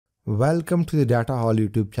Welcome to the Data Hall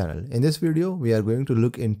YouTube channel. In this video, we are going to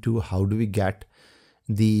look into how do we get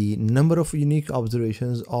the number of unique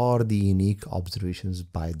observations or the unique observations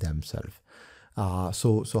by themselves.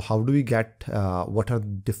 So how do we get what are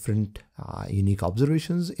different unique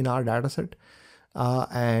observations in our data set?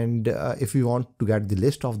 And if we want to get the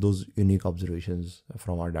list of those unique observations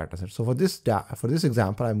from our data set. So for this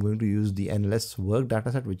example, I'm going to use the NLS work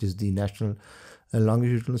data set, which is the National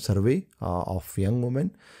Longitudinal Survey of young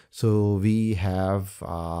women. So we have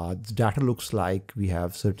the data looks like we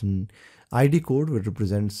have certain ID code which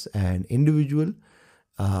represents an individual.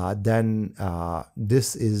 Then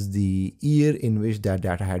this is the year in which that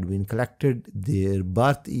data had been collected, their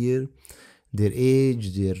birth year, their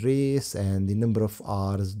age, their race, and the number of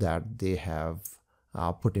hours that they have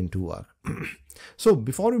put into work. So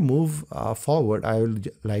before we move forward, I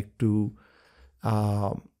would like to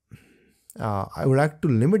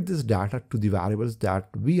limit this data to the variables that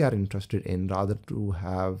we are interested in, rather to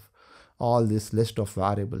have all this list of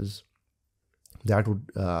variables that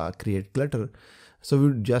would create clutter. So we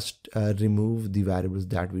would just remove the variables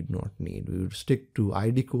that we do not need. We would stick to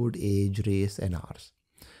ID code, age, race, and hours.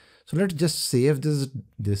 So let's just save this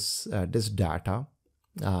data.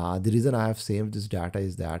 The reason I have saved this data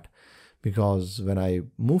is that because when I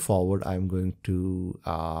move forward, I'm going to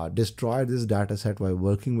destroy this data set while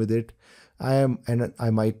working with it. I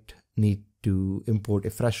might need to import a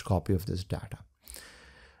fresh copy of this data.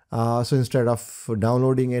 So instead of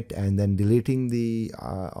downloading it and then deleting the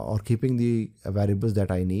or keeping the variables that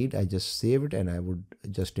I need, I just save it and I would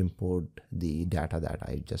just import the data that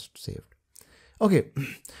I just saved. Okay,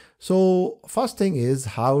 so first thing is,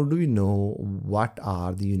 how do we know what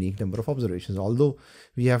are the unique number of observations? Although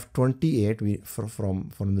we have 28, from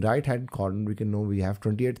the right hand column, we can know we have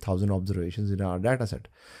 28,000 observations in our data set.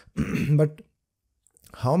 But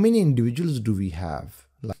how many individuals do we have?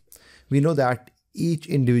 Like, we know that each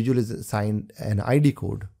individual is assigned an ID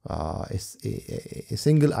code, a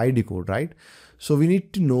single ID code, right? So we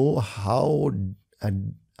need to know how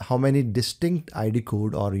many distinct ID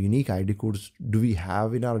code or unique ID codes do we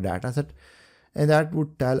have in our data set, and that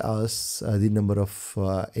would tell us the number of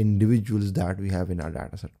individuals that we have in our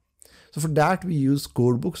data set. So for that we use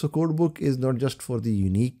codebook. So codebook is not just for the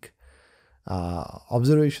unique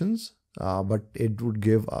observations, but it would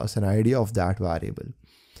give us an idea of that variable.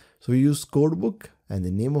 So we use codebook and the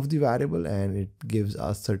name of the variable, and it gives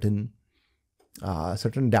us certain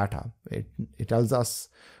data. It tells us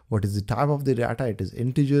what is the type of the data. It is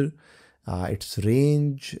integer, its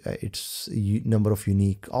range, its number of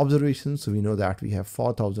unique observations. So we know that we have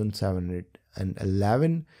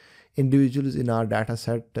 4,711 individuals in our data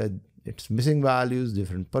set. Its missing values,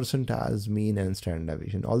 different percentiles, mean and standard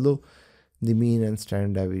deviation. Although the mean and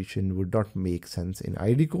standard deviation would not make sense in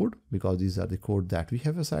ID code because these are the code that we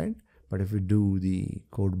have assigned. But if we do the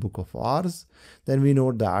code book of ours, then we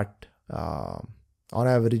know that on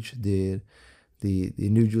average the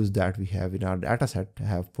individuals that we have in our data set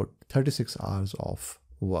have put 36 hours of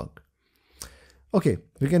work. Okay,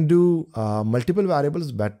 we can do multiple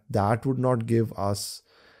variables, but that would not give us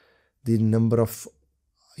the number of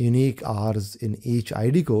unique hours in each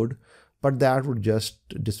ID code, but that would just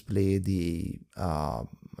display the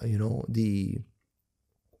the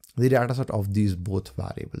data set of these both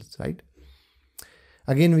variables, right?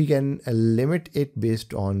 Again, we can limit it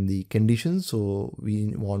based on the conditions. So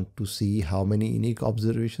we want to see how many unique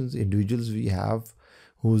observations individuals we have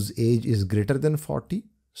whose age is greater than 40.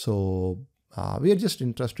 So we are just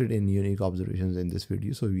interested in unique observations in this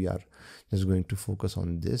video. So we are just going to focus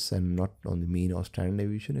on this and not on the mean or standard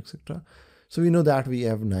deviation, etc. So we know that we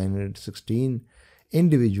have 916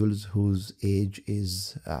 individuals whose age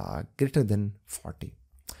is greater than 40.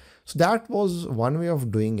 So that was one way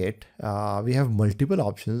of doing it. We have multiple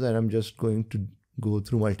options, and I'm just going to go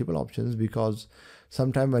through multiple options because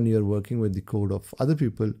sometime when you're working with the code of other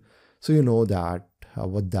people, so you know that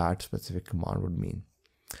what that specific command would mean.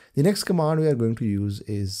 The next command we are going to use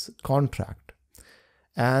is contract.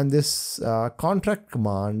 And this contract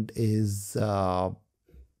command is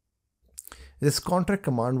this contract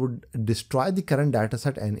command would destroy the current data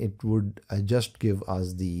set, and it would just give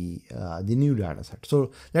us the new data set.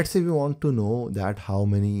 So let's say we want to know that how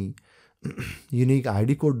many unique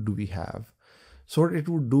ID code do we have. So what it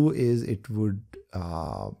would do is it would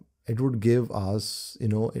give us,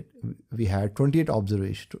 we had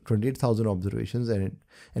 28,000 observations, and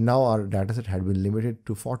now our data set had been limited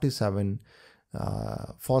to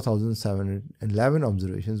 4,711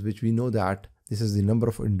 observations, which we know that this is the number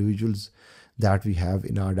of individuals that we have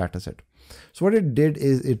in our data set. So what it did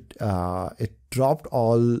is it dropped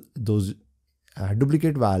all those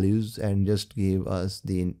duplicate values and just gave us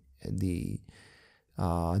the the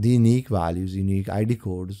unique values, unique ID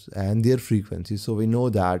codes, and their frequency. So we know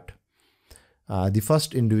that the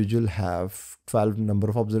first individual have 12 number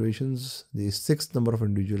of observations. The sixth number of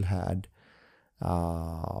individual had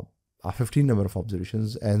a 15 number of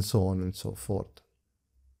observations, and so on and so forth.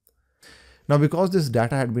 Now, because this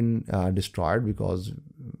data had been destroyed, because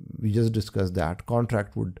we just discussed that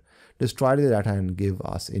contract would destroy the data and give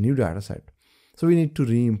us a new data set, so we need to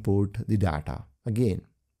re-import the data again.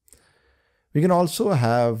 We can also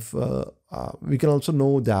have, we can also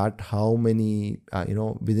know that how many,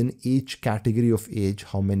 within each category of age,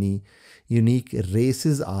 how many unique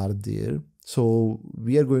races are there. So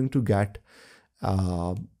we are going to get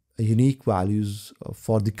unique values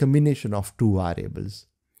for the combination of two variables.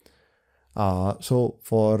 So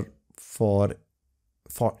for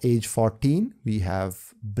age 14, we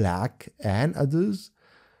have black and others.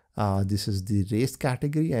 This is the race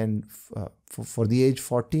category, and for the age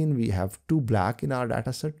 14, we have two black in our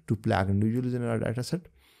data set, two black individuals in our data set.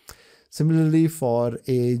 Similarly, for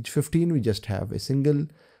age 15, we just have a single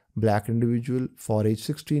black individual. For age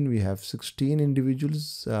 16, we have 16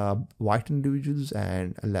 individuals, white individuals,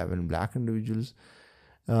 and 11 black individuals,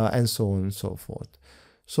 and so on and so forth.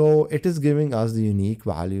 So it is giving us the unique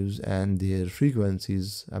values and their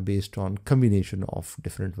frequencies based on combination of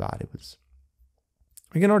different variables.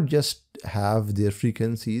 We cannot just have their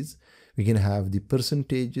frequencies. We can have the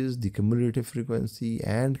percentages, the cumulative frequency,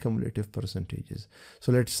 and cumulative percentages.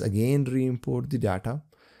 So let's again re-import the data.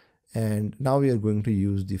 And now we are going to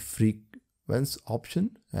use the frequency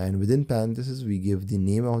option. And within parentheses, we give the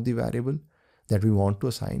name of the variable that we want to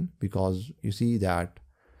assign, because you see that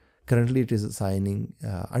currently it is assigning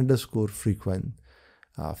underscore frequent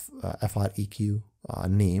FREQ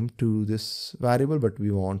name to this variable, but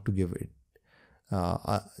we want to give it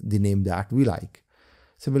the name that we like.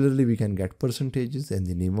 Similarly, we can get percentages and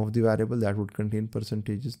the name of the variable that would contain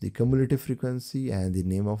percentages, the cumulative frequency and the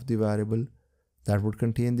name of the variable that would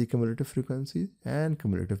contain the cumulative frequency and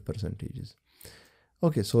cumulative percentages.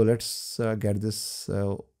 Okay, so let's get this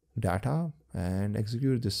data and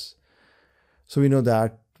execute this. So we know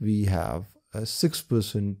that we have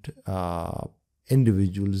 6%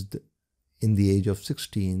 individuals in the age of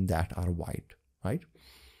 16 that are white, right?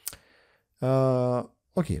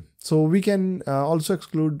 Okay, so we can also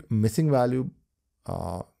exclude missing value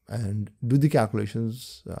and do the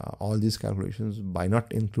calculations, all these calculations by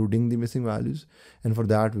not including the missing values. And for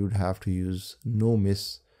that, we would have to use no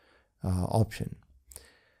miss option.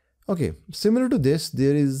 Okay, similar to this,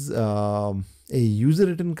 there is a user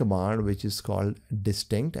written command which is called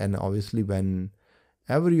distinct. And obviously,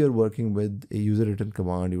 whenever you're working with a user written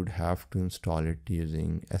command, you would have to install it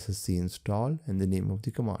using ssc install and the name of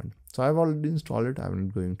the command. So I've already installed it. I'm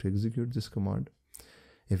not going to execute this command.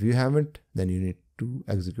 If you haven't, then you need to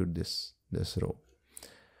execute this row.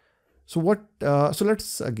 So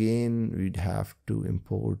let's again, we'd have to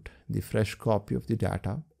import the fresh copy of the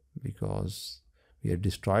data because we had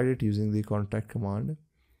destroyed it using the contract command.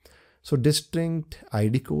 So distinct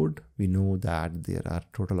ID code, we know that there are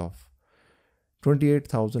total of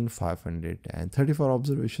 28,534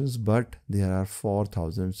 observations, but there are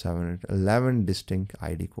 4,711 distinct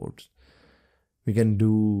ID codes. We can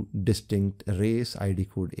do distinct race, ID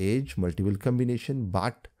code, age, multiple combination,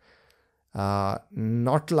 but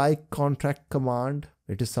not like contract command.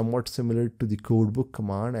 It is somewhat similar to the codebook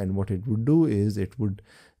command, and what it would do is it would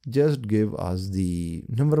just give us the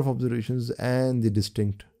number of observations and the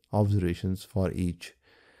distinct observations for each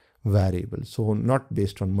variable. So not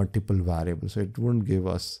based on multiple variables. So it won't give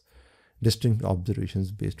us distinct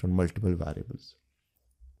observations based on multiple variables.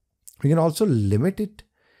 We can also limit it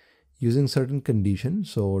using certain conditions.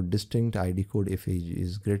 So distinct ID code if age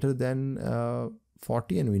is greater than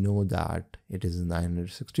 40, and we know that it is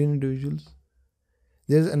 916 individuals.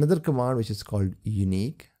 There's another command which is called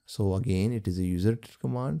unique. So again, it is a user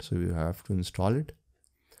command, so you have to install it.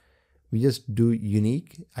 We just do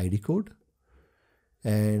unique ID code,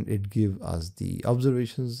 and it gives us the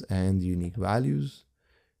observations and the unique values.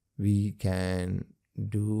 We can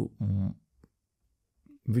do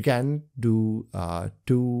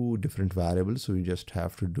two different variables, so we just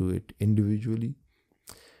have to do it individually.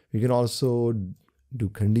 We can also do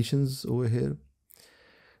conditions over here.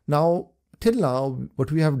 Now, till now,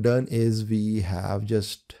 what we have done is we have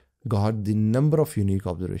just got the number of unique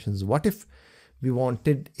observations. What if we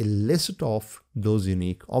wanted a list of those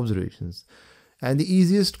unique observations? And the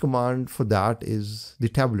easiest command for that is the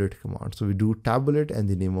tabulate command. So we do tabulate and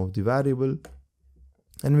the name of the variable,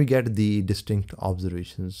 and we get the distinct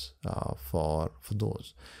observations for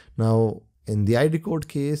those. Now, in the ID code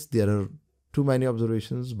case, there are too many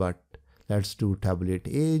observations, but let's do tabulate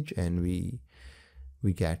age, and we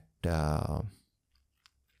get the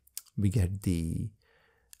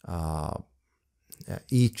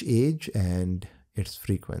each age and its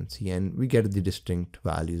frequency, and we get the distinct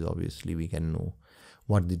values. Obviously we can know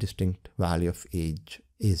what the distinct value of age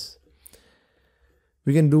is.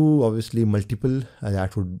 We can do obviously multiple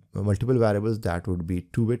variables. That would be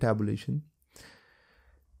two-way tabulation.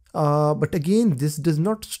 But again, this does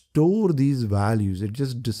not store these values. It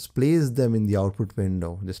just displays them in the output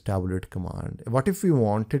window, this tabulate command. What if we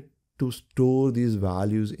wanted to store these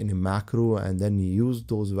values in a macro and then use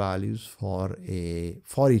those values for a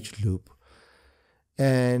for each loop?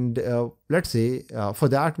 And let's say for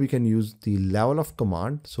that we can use the levelof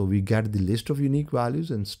command. So we get the list of unique values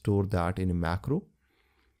and store that in a macro.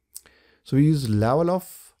 So we use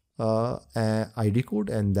levelof ID code,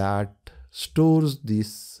 and that stores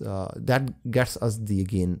these, that gets us the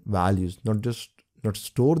values, not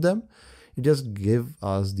store them. It just give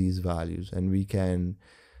us these values, and we can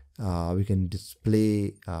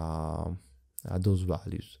display those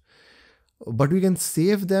values. But we can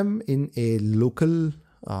save them in a local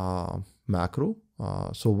macro.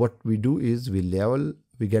 So what we do is we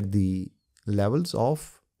get the levels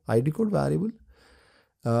of ID code variable,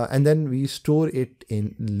 and then we store it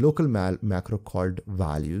in local macro called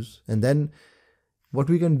values. And then what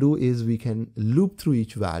we can do is we can loop through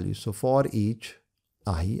each value. So for each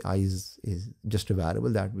I is just a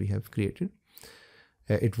variable that we have created.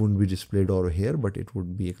 It wouldn't be displayed over here, but it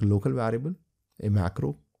would be a local variable, a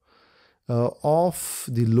macro of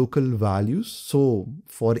the local values. So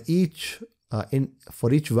for each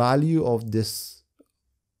value of this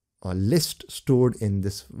list stored in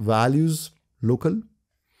this values local,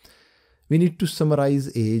 we need to summarize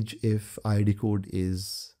age if ID code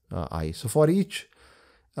is I. So for each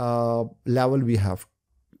level we are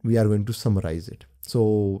going to summarize it.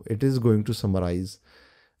 So it is going to summarize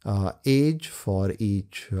age for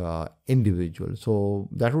each individual. So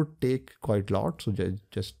that would take quite a lot. So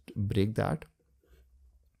just break that.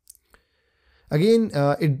 Again,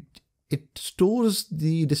 it stores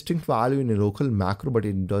the distinct value in a local macro, but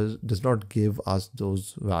it does not give us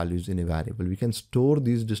those values in a variable. We can store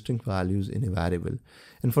these distinct values in a variable,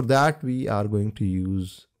 and for that we are going to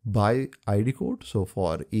use by ID code. So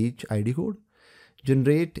for each ID code,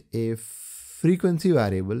 generate a frequency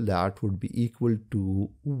variable that would be equal to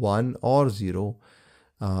 1 or 0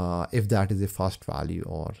 if that is a first value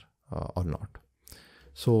or not.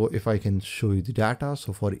 So if I can show you the data,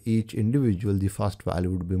 so for each individual, the first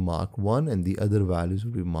value would be marked 1 and the other values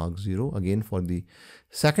would be marked 0. Again, for the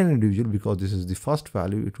second individual, because this is the first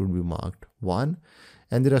value, it would be marked 1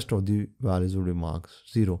 and the rest of the values would be marked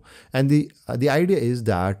 0. And the idea is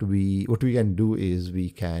that what we can do is we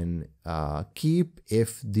can keep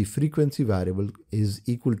if the frequency variable is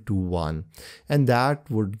equal to 1, and that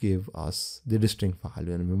would give us the distinct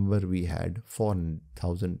value. And remember, we had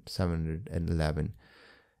 4,711.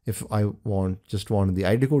 If I just want the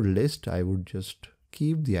ID code list, I would just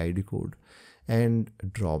keep the ID code and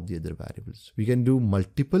drop the other variables. We can do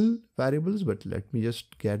multiple variables, but let me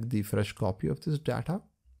just get the fresh copy of this data.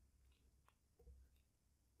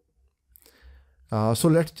 So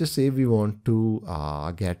let's just say we want to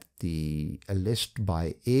get the list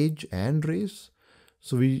by age and race.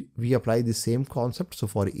 So we apply the same concept. So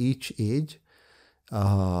for each age,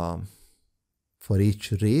 for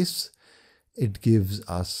each race, it gives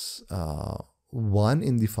us 1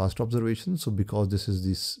 in the first observation. So because this is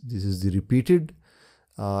the repeated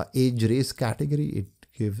age race category, it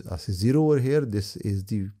gives us a 0 over here. This is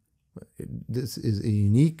a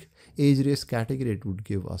unique age race category. It would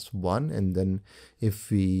give us 1, and then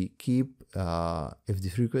if we keep if the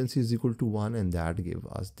frequency is equal to 1, and that gives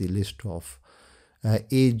us the list of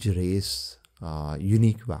age race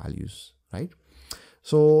unique values, right?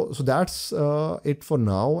 So that's it for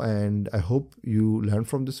now, and I hope you learned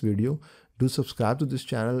from this video. Do subscribe to this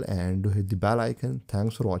channel and do hit the bell icon.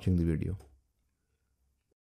 Thanks for watching the video.